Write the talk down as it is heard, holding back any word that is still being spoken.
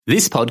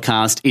This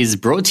podcast is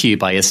brought to you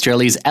by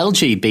Australia's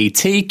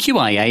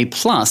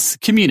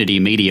LGBTQIA+ community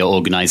media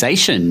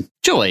organisation,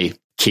 Joy.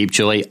 Keep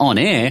Joy on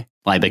air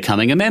by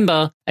becoming a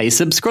member, a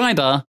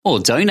subscriber, or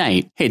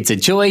donate. Head to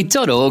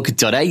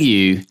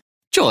joy.org.au.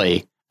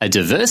 Joy, a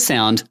diverse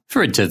sound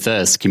for a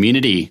diverse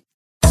community.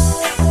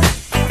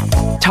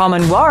 Tom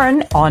and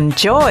Warren on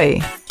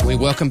Joy. We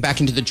welcome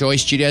back into the Joy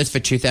Studios for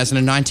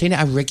 2019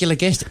 our regular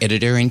guest,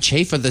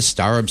 Editor-in-Chief of the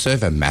Star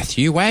Observer,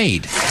 Matthew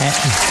Wade.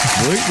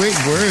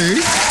 Woo.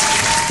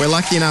 We're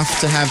lucky enough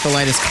to have the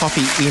latest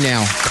copy in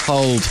our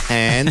cold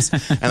hands.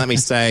 And let me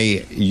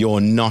say,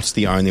 you're not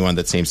the only one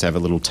that seems to have a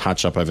little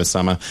touch-up over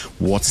summer.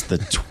 What's the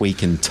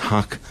tweak and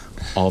tuck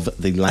of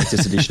the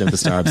latest edition of the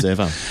Star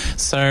Observer?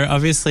 So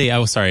obviously,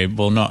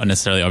 not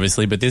necessarily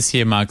obviously, but this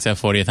year marks our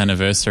 40th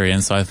anniversary,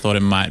 and so I thought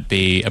it might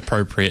be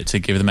appropriate to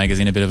give the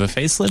magazine a bit of a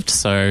facelift.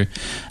 So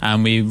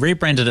we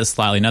rebranded it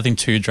slightly, nothing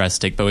too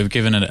drastic, but we've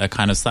given it a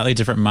kind of slightly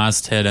different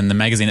masthead, and the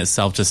magazine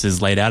itself just is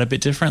laid out a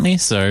bit differently.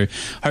 So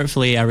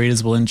hopefully our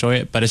readers will enjoy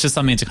it, but it's just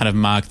something to kind of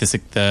mark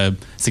the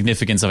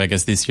significance of, I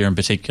guess, this year in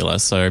particular.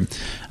 So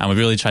we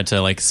really tried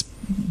to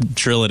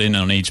drill it in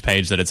on each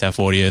page that it's our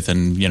 40th,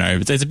 and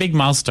it's a big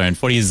milestone.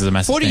 40 years is a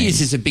massive 40 thing.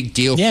 years is a big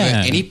deal for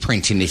any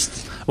print in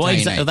this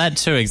that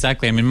too,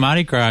 exactly. I mean,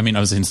 Mardi Gras,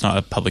 obviously it's not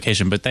a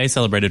publication, but they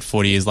celebrated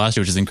 40 years last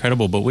year, which is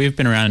incredible, but we've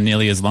been around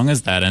nearly as long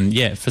as that, and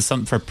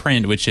for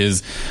print, which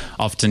is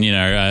often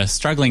a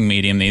struggling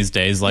medium these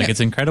days, it's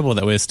incredible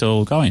that we're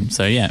still going.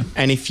 So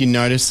and if you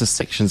notice, the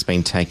section's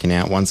been taken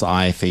out. Once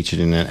I featured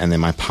in it, and then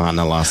my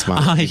partner last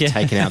month,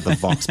 taken out the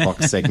Vox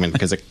Box segment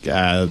because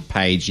a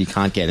page you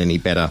can't get any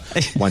better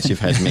once you've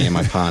had me and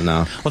my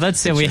partner. Well,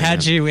 that's it. We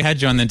had you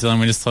on there, Dylan.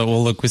 We just thought,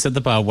 well, look, we set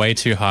the bar way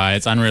too high.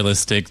 It's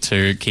unrealistic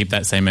to keep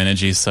that same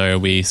energy, so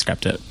we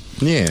scrapped it.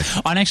 Yeah.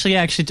 And actually,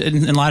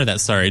 in light of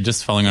that,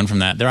 just following on from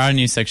that, there are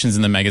new sections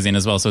in the magazine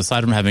as well. So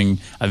aside from having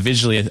a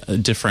visually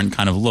different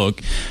kind of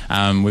look,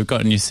 we've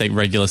got new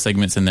regular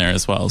segments in there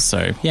as well.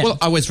 So, yeah. Well,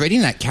 I was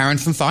reading that, Karen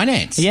from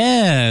Finance.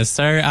 Yeah.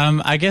 So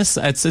I guess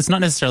it's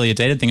not necessarily a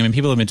dated thing. I mean,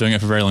 people have been doing it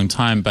for a very long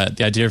time, but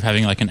the idea of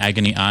having an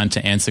agony aunt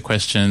to answer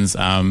questions,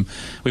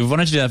 we've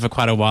wanted to do that for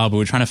quite a while, but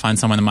we're trying to find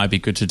someone that might be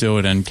good to do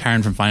it. And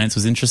Karen from Finance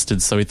was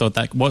interested. So we thought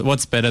that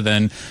what's better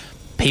than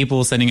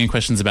people sending in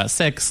questions about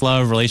sex,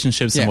 love,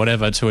 relationships, and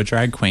whatever to a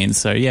drag queen.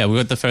 So, we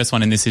got the first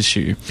one in this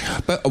issue.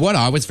 But what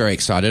I was very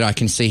excited, I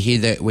can see here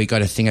that we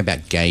got a thing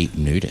about gay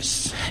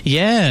nudists.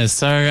 Yeah,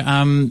 so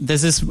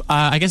there's this,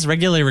 I guess,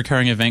 regularly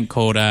recurring event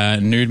called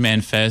Nude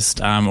Man Fest,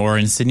 or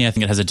in Sydney, I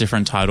think it has a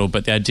different title,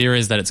 but the idea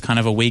is that it's kind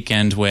of a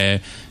weekend where,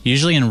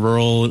 usually in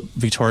rural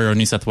Victoria or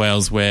New South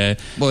Wales, where...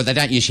 Well, they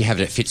don't usually have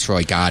it at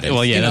Fitzroy Gardens.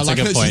 Well, that's a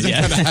good point,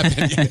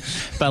 happen,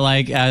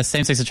 But,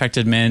 same-sex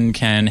attracted men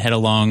can head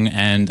along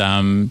and...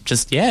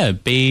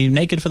 be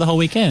naked for the whole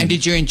weekend. And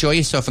did you enjoy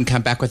yourself and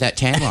come back with that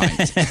tan line?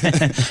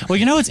 Well,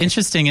 what's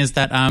interesting is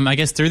that I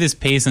guess through this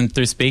piece and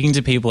through speaking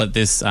to people at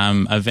this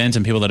event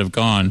and people that have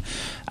gone,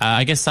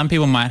 I guess some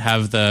people might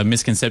have the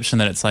misconception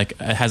that it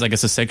has, I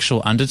guess, a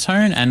sexual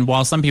undertone, and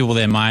while some people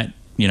there might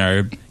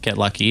get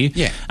lucky,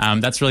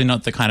 that's really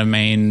not the kind of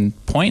main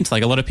point.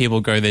 A lot of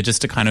people go there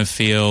just to kind of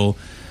feel,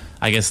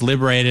 I guess,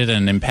 liberated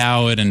and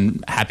empowered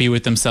and happy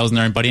with themselves and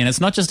their own body. And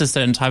it's not just a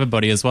certain type of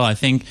body as well. I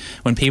think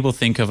when people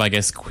think of, I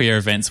guess, queer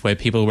events where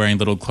people are wearing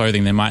little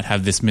clothing, they might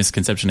have this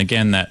misconception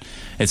again that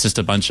it's just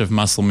a bunch of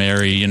muscle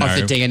Mary, Of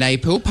the DNA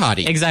pool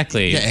party.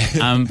 Exactly.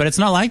 Yeah. But it's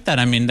not like that.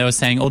 I mean, they were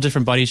saying all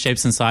different body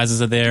shapes and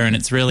sizes are there, and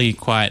it's really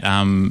quite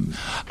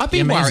I'd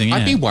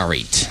be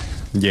worried.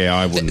 Yeah,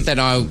 I wouldn't. That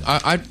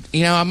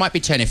I might be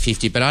turning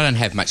 50, but I don't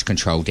have much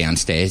control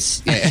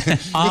downstairs. Yeah.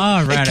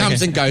 Right. It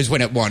comes and goes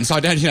when it wants. I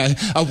don't,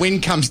 a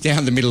wind comes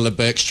down the middle of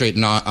Burke Street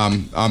and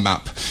I'm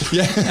up.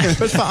 Yeah.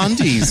 But for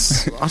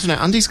undies, I don't know,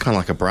 undies kind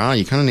of like a bra.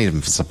 You kind of need them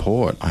for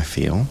support, I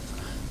feel.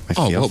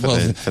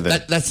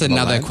 That's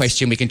another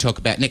question we can talk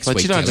about next week.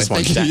 But you don't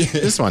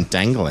just want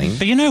dangling.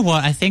 But you know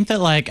what? I think that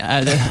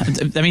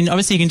I mean,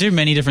 obviously you can do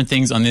many different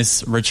things on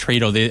this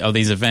retreat or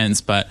these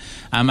events, but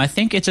I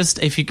think it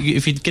just if you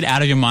get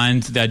out of your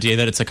mind the idea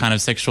that it's a kind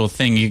of sexual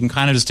thing, you can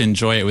kind of just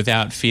enjoy it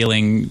without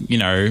feeling,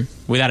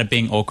 without it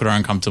being awkward or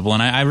uncomfortable.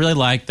 And I really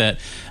like that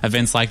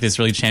events like this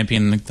really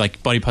champion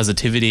body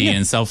positivity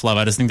and self-love.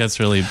 I just think that's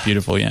really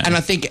beautiful. Yeah. And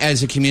I think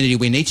as a community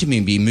we need to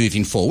be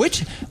moving forward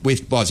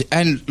with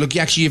and look,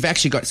 you've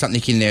actually got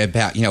something in there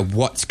about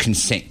what's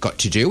consent got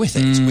to do with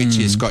it, which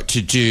has got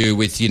to do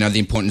with the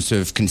importance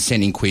of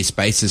consent in queer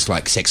spaces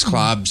like sex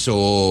clubs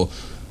or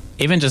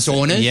even just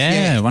saunas.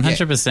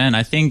 100%.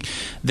 I think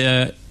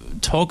the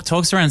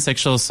talks around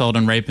sexual assault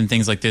and rape and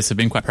things like this have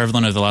been quite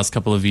prevalent over the last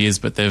couple of years,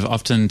 but they've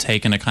often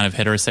taken a kind of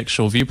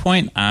heterosexual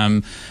viewpoint.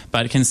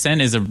 But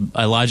consent is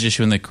a large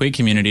issue in the queer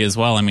community as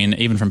well. I mean,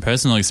 even from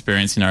personal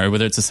experience,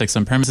 whether it's a sex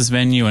on premises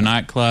venue, a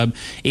nightclub,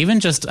 even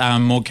just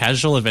more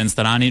casual events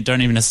that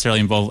don't even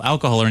necessarily involve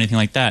alcohol or anything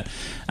like that.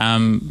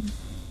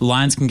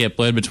 lines can get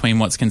blurred between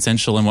what's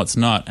consensual and what's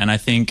not. And I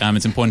think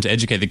it's important to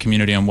educate the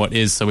community on what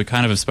is. So we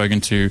kind of have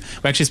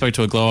we actually spoke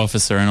to a Glow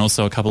officer and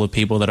also a couple of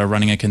people that are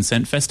running a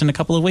consent fest in a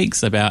couple of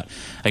weeks about,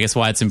 I guess,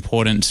 why it's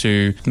important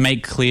to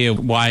make clear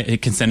why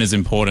consent is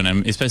important,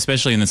 and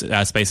especially in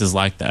spaces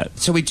like that.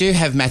 So we do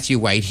have Matthew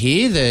Wade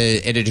here,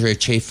 the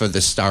editor-in-chief of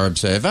the Star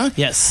Observer.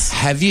 Yes.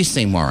 Have you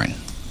seen Warren?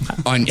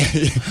 We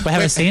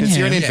haven't seen him.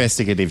 You're an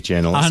investigative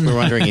journalist. We're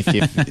wondering if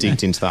you've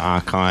digged into the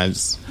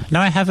archives. No,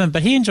 I haven't,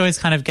 but he enjoys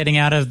kind of getting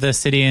out of the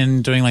city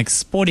and doing like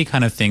sporty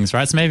kind of things,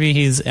 right? So maybe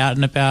he's out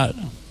and about.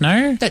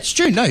 No? That's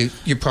true. No,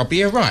 you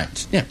probably are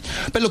right. Yeah.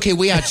 But look here,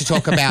 we are to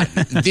talk about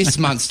this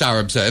month's Star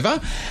Observer.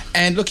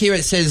 And look here,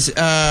 it says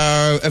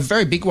a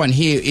very big one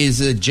here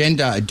is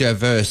gender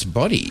diverse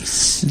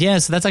bodies. Yeah,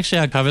 so that's actually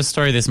our cover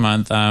story this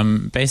month.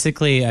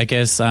 Basically, I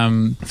guess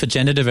for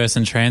gender diverse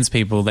and trans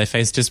people, they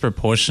face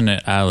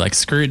disproportionate like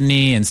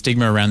scrutiny and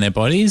stigma around their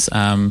bodies.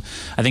 I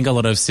think a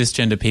lot of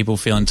cisgender people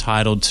feel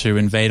entitled to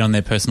invade on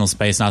their personal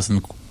space and ask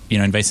them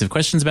invasive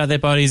questions about their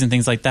bodies and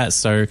things like that.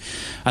 So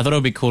I thought it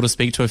would be cool to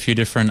speak to a few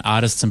different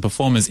artists and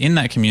performers in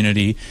that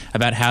community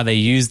about how they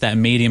use that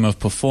medium of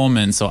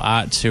performance or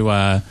art to,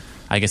 I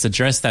guess,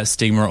 address that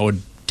stigma or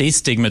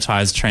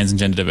destigmatize trans and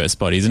gender diverse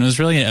bodies. And it was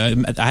really, I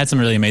had some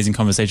really amazing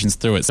conversations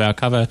through it. So our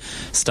cover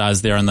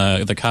stars there on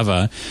the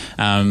cover,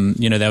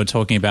 they were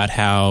talking about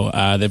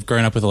how they've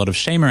grown up with a lot of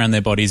shame around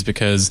their bodies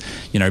because,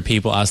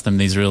 people ask them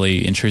these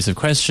really intrusive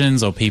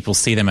questions or people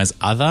see them as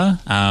other.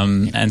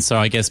 And so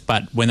I guess,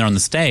 but when they're on the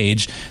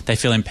stage, they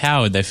feel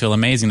empowered, they feel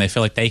amazing, they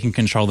feel like they can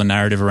control the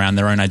narrative around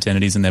their own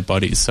identities and their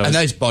bodies. So and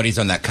those bodies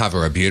on that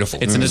cover are beautiful.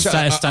 It's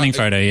a stunning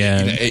photo,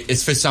 yeah.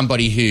 It's for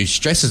somebody who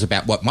stresses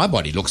about what my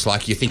body looks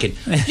like. You're thinking,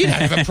 you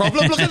don't have a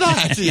problem. Look at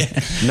that. Yeah.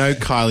 No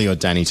Kylie or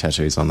Danny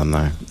tattoos on them,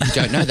 though. You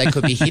don't know. They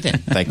could be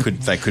hidden. They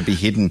could be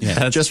hidden.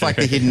 Yeah, just true. like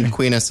the hidden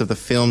queerness of the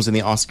films in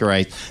the Oscar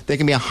 8. There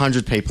can be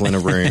 100 people in a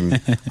room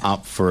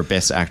up for a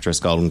Best Actress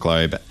Golden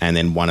Globe, and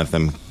then one of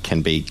them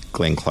can be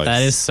Glenn Close.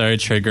 That is so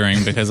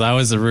triggering because I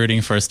was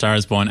rooting for A Star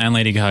Is Born and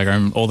Lady Gaga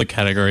in all the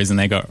categories and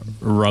they got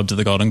robbed of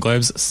the Golden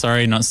Globes.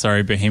 Sorry, not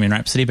sorry, Bohemian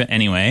Rhapsody. But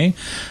anyway,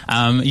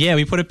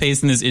 we put a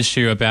piece in this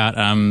issue about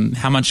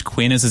how much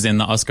queerness is in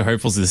the Oscar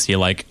hopefuls this year.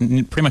 Like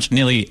pretty much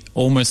nearly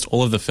almost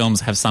all of the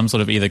films have some sort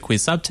of either queer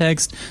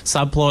subtext,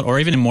 subplot, or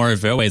even in more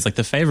overt ways. Like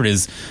The Favourite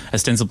is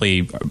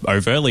ostensibly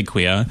overtly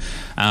queer.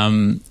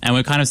 And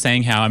we're kind of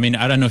saying how,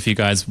 I don't know if you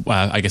guys,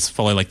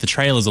 follow like the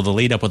trailers or the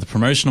lead up or the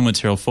promotional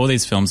material for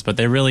these films, but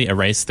they really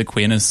erase the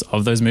queerness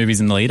of those movies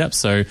in the lead up.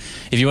 So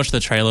if you watch the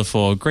trailer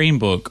for Green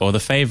Book or The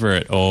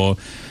Favourite or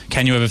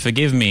Can You Ever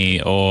Forgive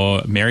Me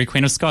or Mary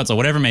Queen of Scots or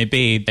whatever it may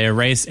be, they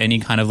erase any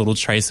kind of little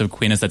trace of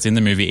queerness that's in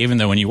the movie, even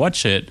though when you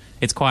watch it,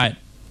 it's quite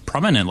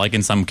prominent, like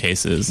in some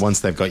cases.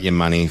 Once they've got your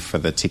money for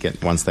the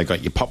ticket, once they've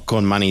got your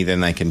popcorn money, then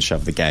they can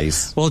shove the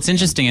gays. Well, it's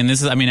interesting, and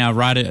this is, our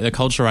writer, the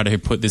culture writer who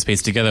put this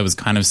piece together was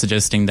kind of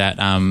suggesting that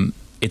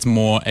it's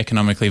more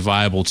economically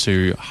viable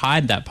to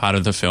hide that part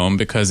of the film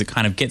because it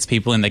kind of gets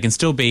people in. They can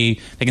still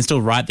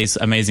write these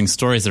amazing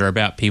stories that are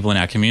about people in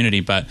our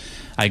community, but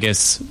I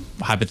guess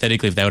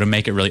hypothetically, if they were to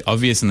make it really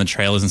obvious in the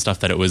trailers and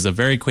stuff that it was a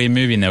very queer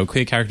movie and there were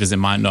queer characters, it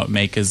might not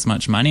make as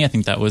much money. I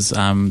think that was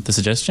the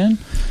suggestion.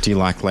 Do you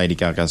like Lady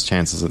Gaga's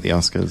chances at the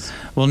Oscars?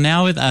 Well,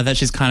 now with that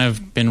she's kind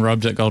of been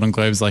robbed at Golden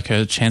Globes, like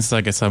her chances,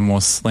 I guess, are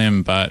more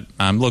slim. But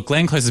look,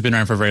 Glenn Close has been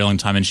around for a very long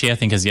time, and she, I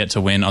think, has yet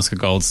to win Oscar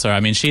Gold. So,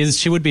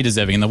 she would be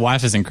deserving, and The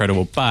Wife is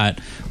incredible. But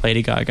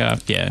Lady Gaga,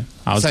 yeah.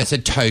 So it's a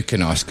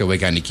token Oscar we're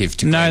going to give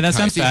to No, Glenn that's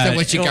Close. not bad. Is that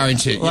what you're going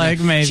to? Like,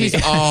 maybe.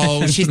 She's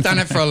old. She's done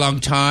it for a long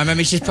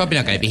time. She's probably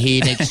not going to be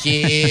here next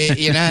year,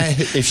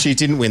 If she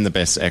didn't win the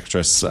Best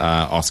Actress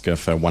Oscar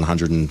for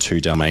 102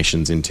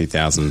 Dalmatians in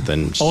 2000,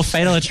 then... Or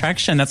Fatal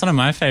Attraction. That's one of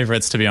my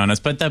favourites, to be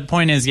honest. But the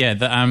point is,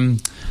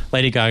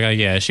 Lady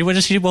Gaga, she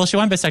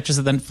won Best Actress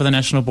for the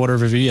National Board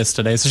of Review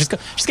yesterday, so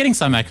she's getting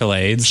some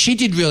accolades. She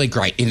did really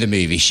great in the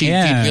movie. She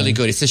did really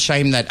good. It's a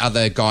shame that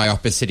other guy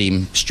opposite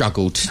him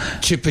struggled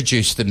to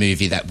produce the movie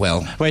that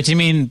well. Wait, do you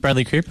mean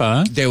Bradley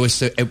Cooper? There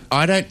was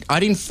I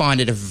didn't find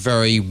it a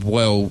very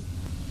well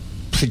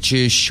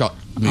produced shot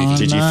movie.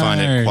 Did you find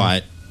it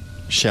quite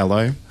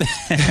shallow?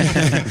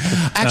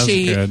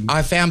 Actually,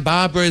 I found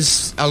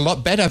Barbara's a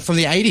lot better from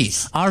the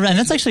 80s. Oh, and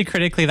that's actually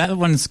critically, that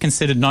one's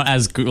considered not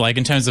as good, like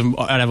in terms of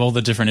out of all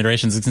the different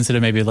iterations, it's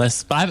considered maybe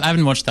less, but I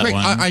haven't watched that one.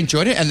 I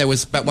enjoyed it, and there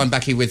was that one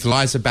back here with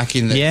Liza back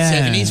in the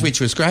 70s, which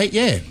was great,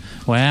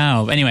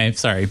 Wow. Anyway,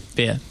 sorry.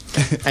 Yeah.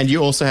 And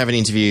you also have an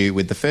interview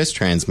with the first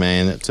trans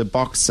man to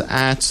box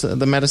at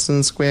the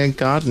Madison Square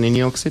Garden in New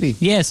York City.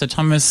 Yeah, so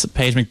Thomas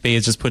Page McBee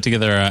has just put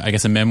together,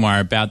 a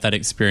memoir about that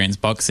experience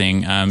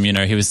boxing.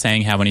 He was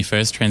saying how when he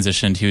first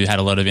transitioned, he had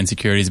a lot of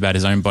insecurities about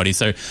his own body.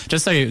 So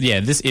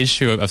this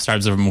issue of Star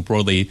Observer more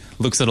broadly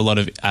looks at a lot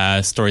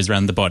of stories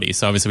around the body.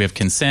 So obviously we have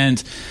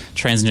consent,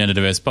 transgender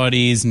diverse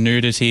bodies,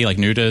 nudity, like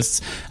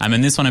nudists.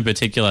 And this one in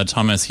particular,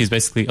 Thomas, he's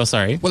basically... Oh,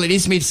 sorry. Well, it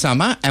is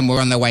midsummer and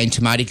we're on the way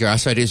into Mardi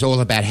Gras, so it is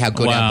all about how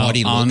good our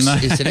body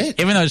looks, isn't it?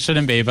 Even though it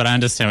shouldn't be, but I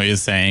understand what you're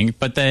saying.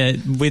 But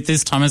with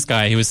this Thomas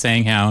guy, he was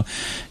saying how,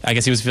 I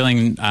guess he was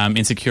feeling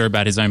insecure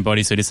about his own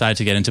body, so he decided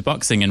to get into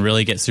boxing and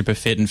really get super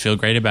fit and feel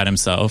great about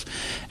himself.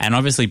 And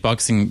obviously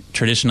boxing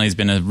traditionally has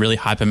been a really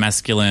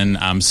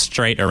hyper-masculine,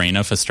 straight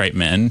arena for straight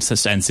men and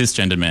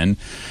cisgendered men.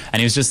 And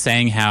he was just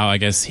saying how, I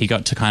guess, he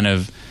got to kind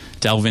of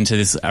delve into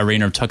this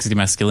arena of toxic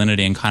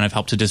masculinity and kind of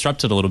help to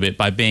disrupt it a little bit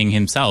by being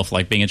himself,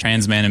 like being a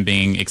trans man and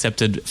being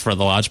accepted for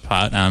the large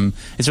part.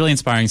 It's a really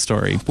inspiring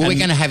story. Well, we're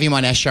going to have him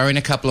on our show in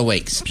a couple of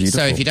weeks.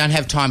 Beautiful. So if you don't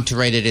have time to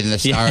read it in the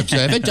Star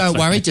Observer, don't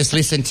worry. Just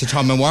listen to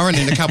Tom and Warren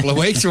in a couple of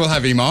weeks. We'll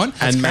have him on.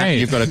 And Matt, great.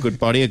 you've got a good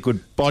body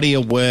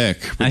of work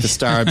with the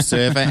Star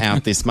Observer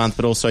out this month,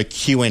 but also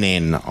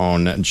QNN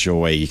on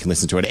Joy. You can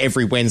listen to it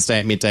every Wednesday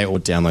at midday or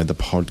download the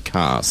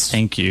podcast.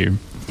 Thank you.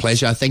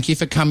 Pleasure. Thank you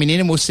for coming in,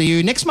 and we'll see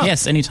you next month.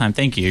 Yes, anytime.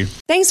 Thank you.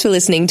 Thanks for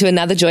listening to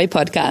another Joy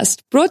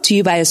podcast, brought to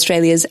you by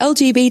Australia's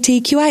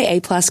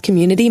LGBTQIA+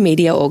 community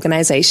media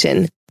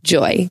organisation,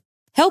 Joy.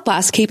 Help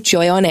us keep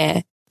Joy on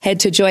air.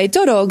 Head to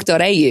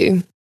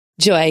joy.org.au.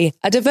 Joy,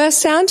 a diverse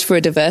sound for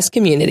a diverse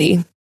community.